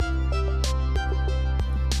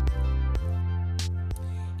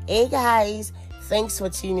Hey guys, thanks for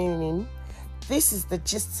tuning in. This is the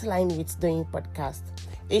Gist Line with Doing podcast,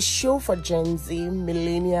 a show for Gen Z,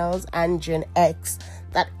 Millennials, and Gen X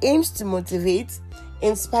that aims to motivate,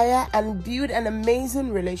 inspire, and build an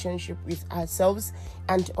amazing relationship with ourselves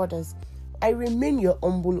and others. I remain your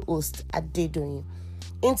humble host, Adedoyin.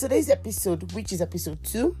 In today's episode, which is episode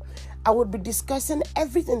 2, I will be discussing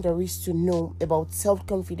everything there is to know about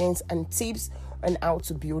self-confidence and tips on how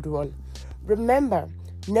to build one. Remember,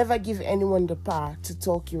 never give anyone the power to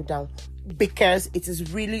talk you down because it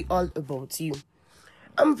is really all about you.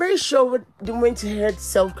 I'm very sure the moment you heard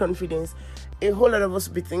self-confidence, a whole lot of us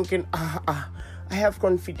will be thinking, I have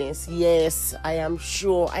confidence. Yes, I am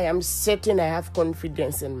sure, I am certain I have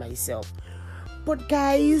confidence in myself. But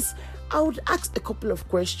guys, I would ask a couple of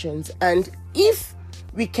questions, and if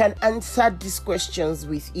we can answer these questions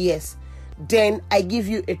with yes, then I give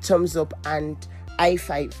you a thumbs up and high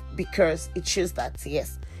five because it shows that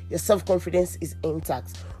yes, your self-confidence is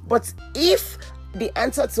intact. But if the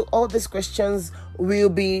answer to all these questions will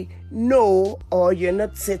be no, or you're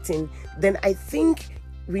not certain, then I think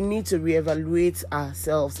we need to reevaluate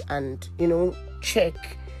ourselves and, check,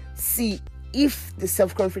 see if the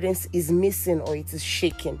self-confidence is missing or it is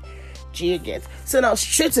shaking. Do you get? So now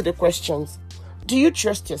straight to the questions. Do you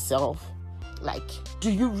trust yourself?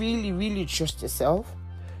 Do you really, really trust yourself?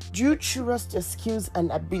 Do you trust your skills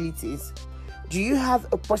and abilities? Do you have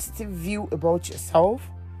a positive view about yourself?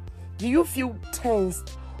 Do you feel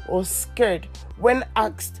tensed or scared when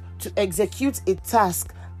asked to execute a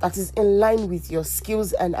task that is in line with your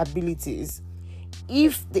skills and abilities?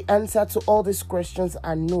 If the answer to all these questions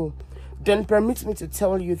are no, then permit me to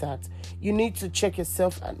tell you that you need to check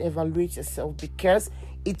yourself and evaluate yourself, because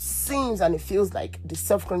it seems and it feels like the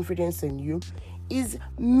self-confidence in you is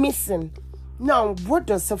missing. Now, what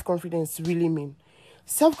does self-confidence really mean?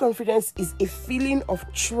 Self-confidence is a feeling of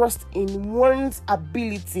trust in one's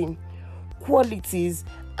ability, qualities,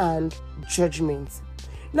 and judgment.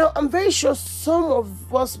 Now, I'm very sure some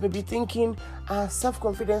of us may be thinking,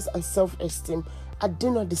 self-confidence and self-esteem, are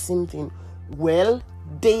they not the same thing? Well,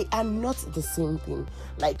 they are not the same thing.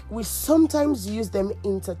 We sometimes use them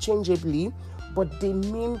interchangeably, but they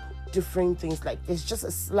mean different things. There's just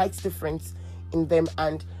a slight difference in them,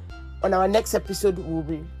 and on our next episode we'll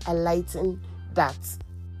be highlighting that.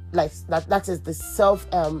 That is the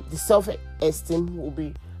self-esteem. We'll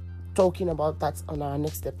be talking about that on our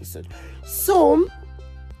next episode. So,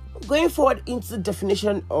 going forward into the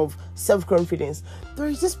definition of self-confidence, there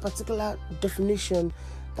is this particular definition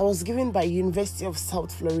that was given by University of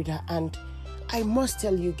South Florida, and I must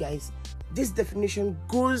tell you guys, this definition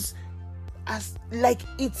goes as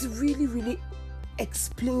it really, really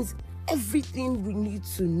explains everything we need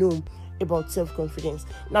to know about self-confidence.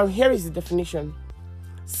 Now, here is the definition.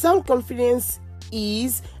 Self-confidence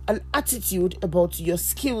is an attitude about your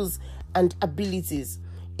skills and abilities.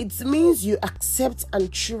 It means you accept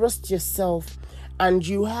and trust yourself, and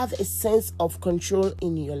you have a sense of control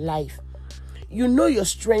in your life. You know your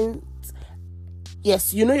strengths.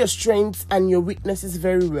 Yes, you know your strengths and your weaknesses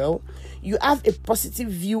very well. You have a positive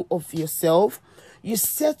view of yourself. You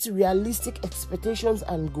set realistic expectations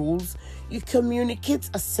and goals. You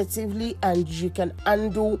communicate assertively, and you can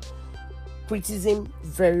handle criticism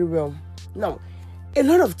very well. Now, a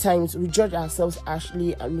lot of times we judge ourselves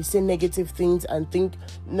harshly, and we say negative things and think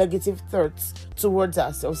negative thoughts towards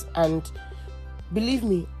ourselves, and believe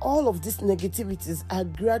me, all of these negativities are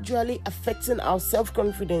gradually affecting our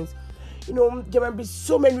self-confidence. There might be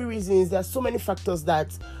so many reasons, there are so many factors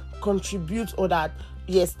that contribute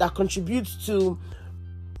that contribute to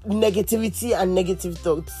negativity and negative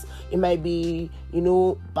thoughts. It might be,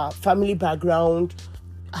 family background,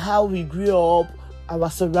 how we grew up, our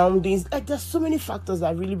surroundings. There's so many factors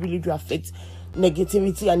that really, really do affect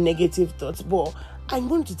negativity and negative thoughts. But I'm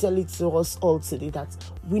going to tell it to us all today that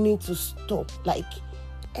we need to stop.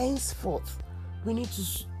 Henceforth, we need to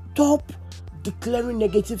stop declaring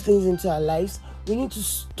negative things into our lives. We need to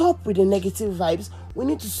stop with the negative vibes. We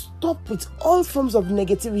need to stop with all forms of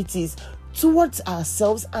negativities towards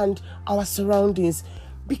ourselves and our surroundings,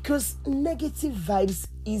 because negative vibes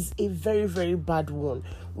is a very, very bad one.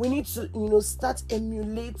 We need to, start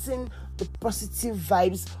emulating the positive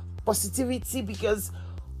vibes, positivity, because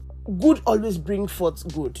good always brings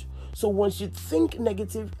forth good. So once you think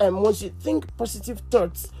once you think positive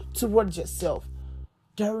thoughts towards yourself,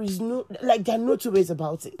 there are no two ways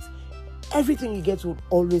about it. Everything you get will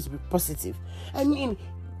always be positive. I mean,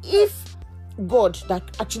 if God that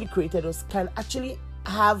actually created us can actually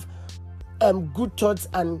have good thoughts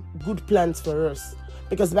and good plans for us,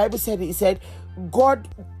 because the Bible said,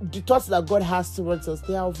 the thoughts that God has towards us,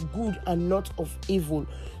 they are of good and not of evil.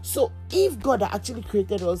 So if God that actually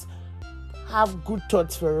created us have good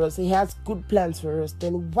thoughts for us, he has good plans for us,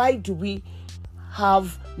 then why do we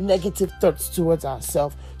have negative thoughts towards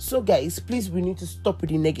ourselves? So guys, please, we need to stop with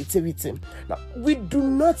the negativity. Now, we do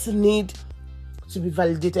not need to be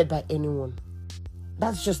validated by anyone.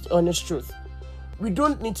 That's just the honest truth. We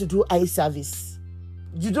don't need to do eye service.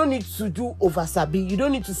 You don't need to do oversabi. You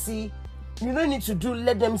don't need to do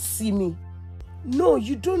let them see me. No,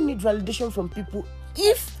 you don't need validation from people.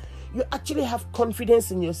 If you actually have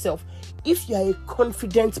confidence in yourself, if you are a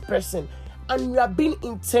confident person and you are being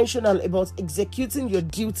intentional about executing your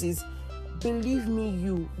duties, believe me,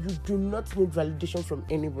 you do not need validation from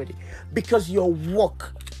anybody, because your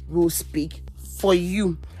work will speak for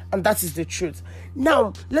you, and that is the truth.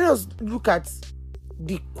 Now, let us look at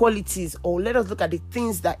the qualities, or let us look at the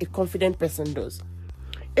things that a confident person does.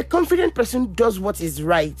 A confident person does what is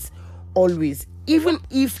right always, even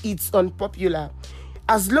if it's unpopular.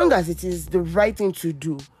 As long as it is the right thing to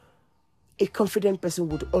do, a confident person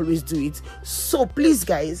would always do it. So please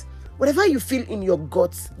guys, whatever you feel in your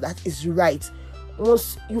guts that is right,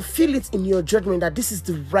 once you feel it in your judgment that this is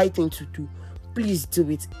the right thing to do, please do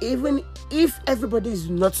it. Even if everybody is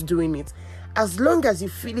not doing it, as long as you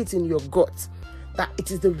feel it in your gut that it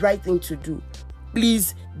is the right thing to do,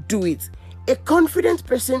 please do it. A confident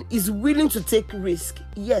person is willing to take risk.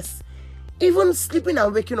 Yes, even sleeping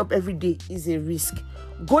and waking up every day is a risk.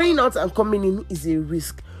 Going out and coming in is a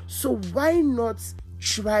risk. So why not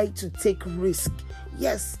try to take risk?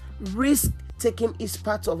 Yes, risk taking is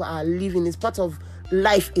part of our living, is part of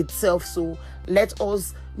life itself. So let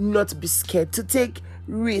us not be scared to take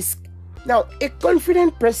risk. Now, a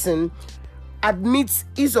confident person admits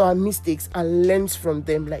his or her mistakes and learns from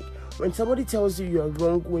them. Like when somebody tells you you're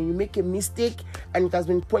wrong, when you make a mistake and it has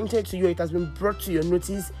been pointed to you, it has been brought to your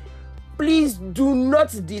notice, please do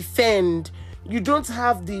not defend. You don't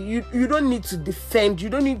have you don't need to defend.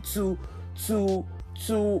 You don't need to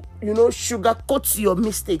sugarcoat your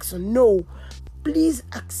mistakes. No, please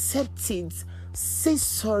accept it. Say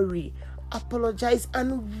sorry, apologize,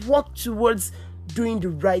 and work towards doing the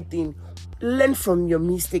right thing. Learn from your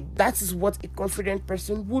mistake. That is what a confident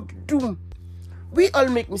person would do. We all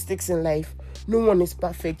make mistakes in life. No one is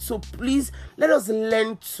perfect. So please, let us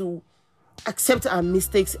learn to accept our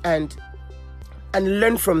mistakes and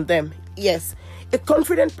learn from them. Yes, a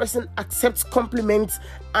confident person accepts compliments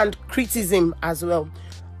and criticism as well.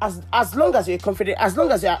 As long as you're confident, as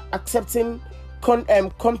long as you're accepting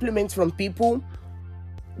compliments from people,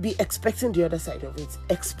 be expecting the other side of it.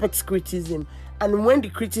 Expect criticism, and when the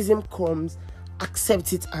criticism comes,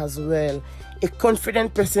 accept it as well. A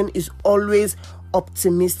confident person is always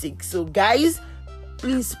optimistic. So guys,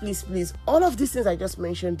 please, all of these things I just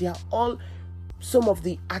mentioned, they are all some of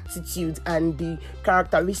the attitudes and the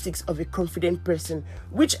characteristics of a confident person,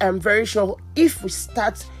 which I'm very sure if we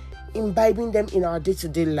start imbibing them in our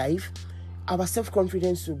day-to-day life, our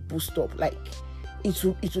self-confidence will boost up. Like it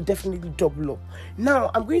will definitely double up. Now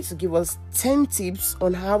I'm going to give us 10 tips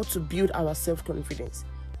on how to build our self-confidence.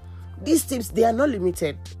 These tips, they are not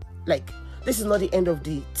limited. Like, this is not the end of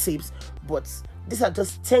the tips, but these are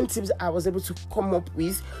just 10 tips I was able to come up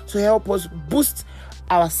with to help us boost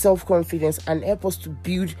our self-confidence and help us to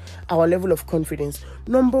build our level of confidence.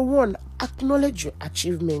 Number 1, acknowledge your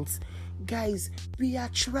achievements. Guys, we are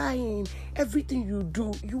trying. Everything you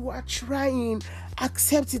do, you are trying.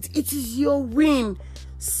 Accept it. It is your win.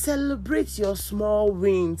 Celebrate your small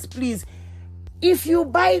wins. Please, if you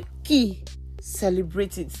buy key,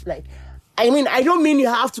 celebrate it. Like, I don't mean you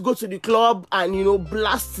have to go to the club and,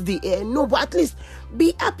 blast the air. No, but at least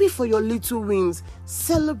be happy for your little wins.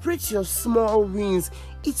 Celebrate your small wins.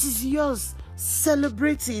 It is yours.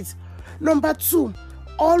 Celebrate it. Number 2,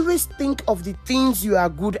 always think of the things you are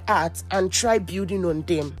good at and try building on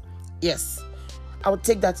them. Yes, I'll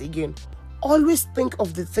take that again. Always think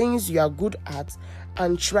of the things you are good at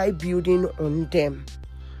and try building on them.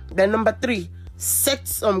 Then number 3, set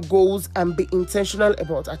some goals and be intentional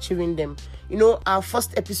about achieving them. Our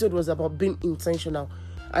first episode was about being intentional,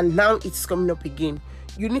 and now it's coming up again.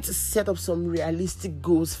 You need to set up some realistic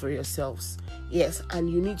goals for yourselves. Yes, and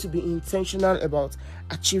you need to be intentional about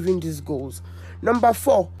achieving these goals. Number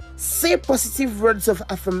 4, say positive words of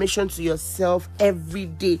affirmation to yourself every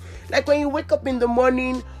day. Like when you wake up in the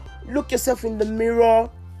morning, look yourself in the mirror.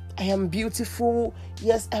 I am beautiful.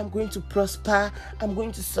 Yes, I'm going to prosper. I'm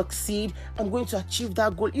going to succeed. I'm going to achieve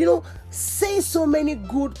that goal. Say so many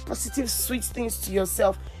good, positive, sweet things to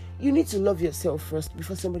yourself. You need to love yourself first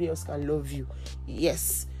before somebody else can love you.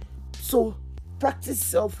 Yes. So practice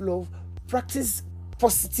self-love. Practice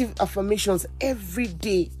positive affirmations every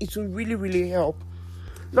day. It will really, really help.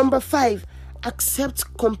 Number 5,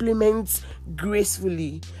 accept compliments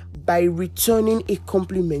gracefully by returning a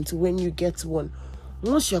compliment when you get one.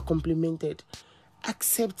 Once you're complimented,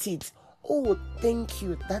 accept it. Oh, thank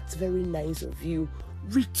you. That's very nice of you.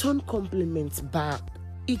 Return compliments back.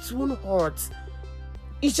 It won't hurt.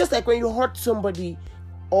 It's just like when you hurt somebody,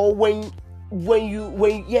 or when you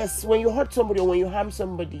hurt somebody or when you harm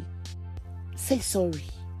somebody, say sorry.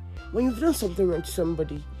 When you've done something wrong to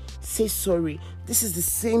somebody, say sorry. This is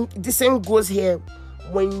the same goes here.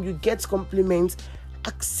 When you get compliments,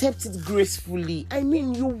 accept it gracefully. I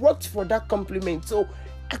mean, you worked for that compliment, so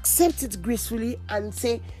accept it gracefully and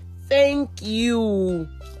say thank you.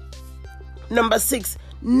 Number 6,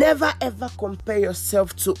 never ever compare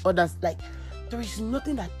yourself to others. Like, there is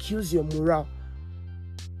nothing that kills your morale.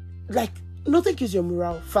 Like, nothing kills your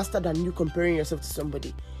morale faster than you comparing yourself to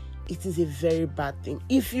somebody. It is a very bad thing.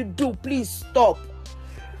 If you do, please stop.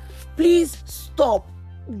 Please stop.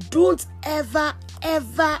 Don't ever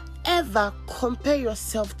compare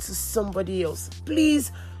yourself to somebody else.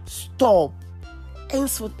 Please stop.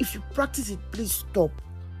 Henceforth, if you practice it, please stop.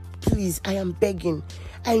 Please, I am begging.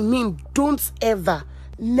 I mean, don't ever,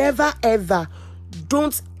 never ever,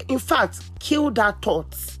 don't, in fact, kill that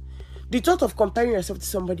thought. The thought of comparing yourself to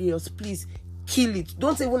somebody else, please kill it.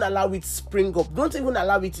 Don't even allow it to spring up. Don't even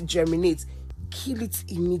allow it to germinate. Kill it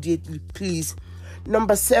immediately, please.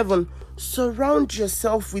 Number 7, surround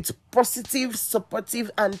yourself with positive,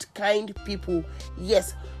 supportive, and kind people.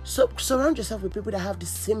 Yes, so surround yourself with people that have the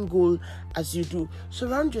same goal as you do.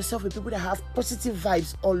 Surround yourself with people that have positive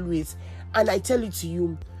vibes always. And I tell it to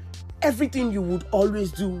you, everything you would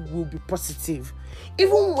always do will be positive.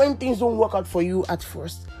 Even when things don't work out for you at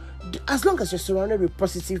first, as long as you're surrounded with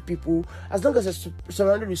positive people, as long as you're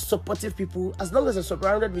surrounded with supportive people, as long as you're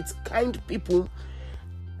surrounded with kind people,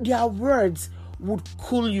 their words would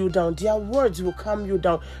cool you down. Their words will calm you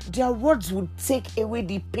down. Their words would take away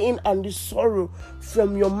the pain and the sorrow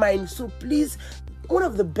from your mind. So please, one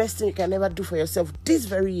of the best things you can ever do for yourself this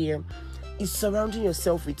very year is surrounding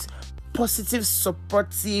yourself with positive,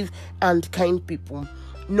 supportive, and kind people.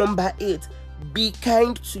 Number 8, be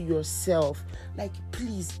kind to yourself. Like,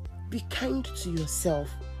 please, be kind to yourself.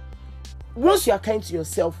 Once you are kind to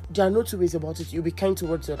yourself, there are no two ways about it. You'll be kind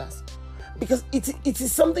towards others. Because it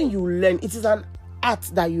is something you learn. It is an art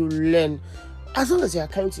that you learn. As long as you are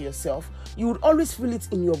kind to yourself, you would always feel it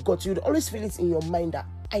in your gut. You would always feel it in your mind that,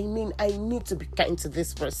 I mean, I need to be kind to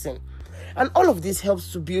this person. And all of this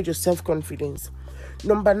helps to build your self-confidence.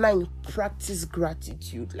 Number 9, practice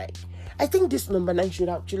gratitude. Like, I think this number 9 should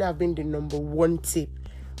actually have been the number 1 tip.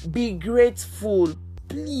 Be grateful.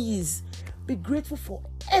 Please, be grateful for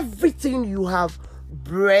everything you have.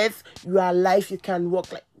 Breath, you are alive, you can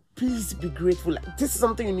walk. Like, please be grateful. Like, this is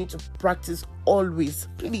something you need to practice always,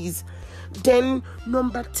 please. Then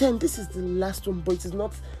number 10, this is the last one, but it is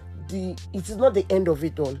not the end of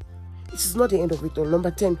it all. It is not the end of it all.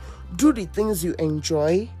 Number 10, do the things you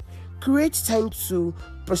enjoy. Create time to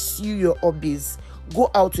pursue your hobbies.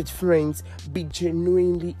 Go out with friends. Be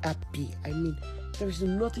genuinely happy. I mean, there is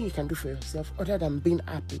nothing you can do for yourself other than being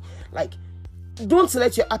happy. Like, don't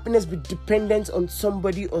let your happiness be dependent on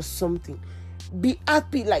somebody or something. Be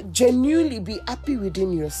happy, like, genuinely be happy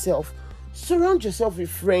within yourself. Surround yourself with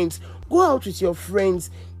friends. Go out with your friends.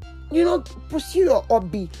 You know, pursue your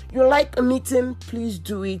hobby. You like knitting, please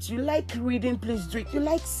do it. You like reading, please do it. You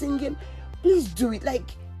like singing, please do it. Like,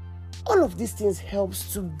 all of these things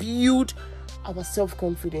helps to build our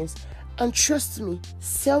self-confidence. And trust me,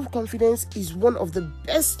 self-confidence is one of the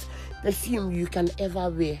best perfume you can ever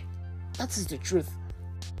wear. That is the truth.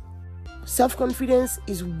 Self-confidence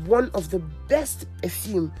is one of the best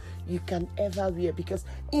perfume you can ever wear because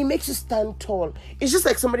it makes you stand tall. It's just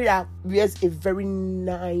like somebody that wears a very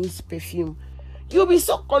nice perfume. You'll be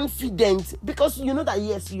so confident because you know that,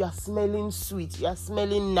 yes, you are smelling sweet, you are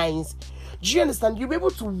smelling nice. Do you understand? You'll be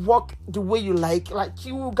able to walk the way you like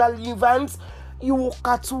you will gallivant, you will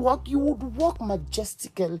catwalk, you would walk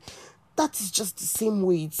majestically. That is just the same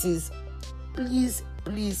way it is. Please,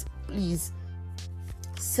 please, please.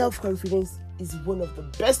 Self-confidence is one of the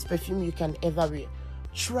best perfume you can ever wear.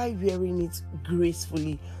 Try wearing it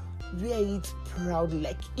gracefully. Wear it proudly,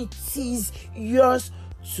 like it is yours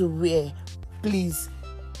to wear. Please,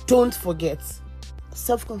 don't forget.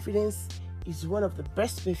 Self-confidence is one of the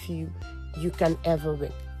best perfume you can ever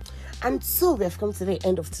wear. And so we have come to the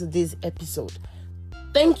end of today's episode.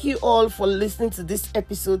 Thank you all for listening to this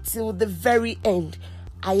episode till the very end.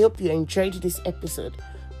 I hope you enjoyed this episode.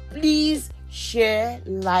 Please share,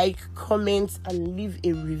 like, comment, and leave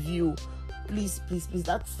a review. Please, please, please.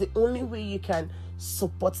 That's the only way you can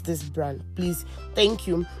support this brand. Please, thank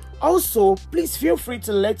you. Also, please feel free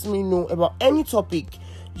to let me know about any topic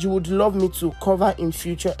you would love me to cover in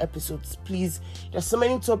future episodes. Please, there's so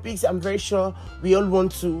many topics I'm very sure we all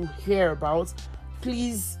want to hear about.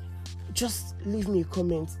 Please just leave me a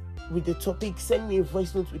comment with the topic, send me a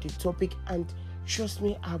voice note with the topic, and trust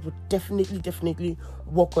me, I would definitely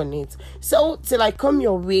work on it. So till I come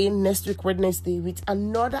your way next week Wednesday with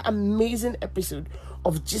another amazing episode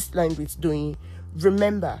of Gistline with Doyin,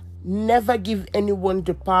 remember, never give anyone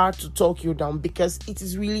the power to talk you down, because it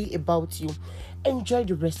is really about you. Enjoy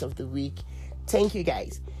the rest of the week. Thank you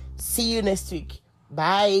guys. See you next week.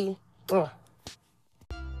 Bye.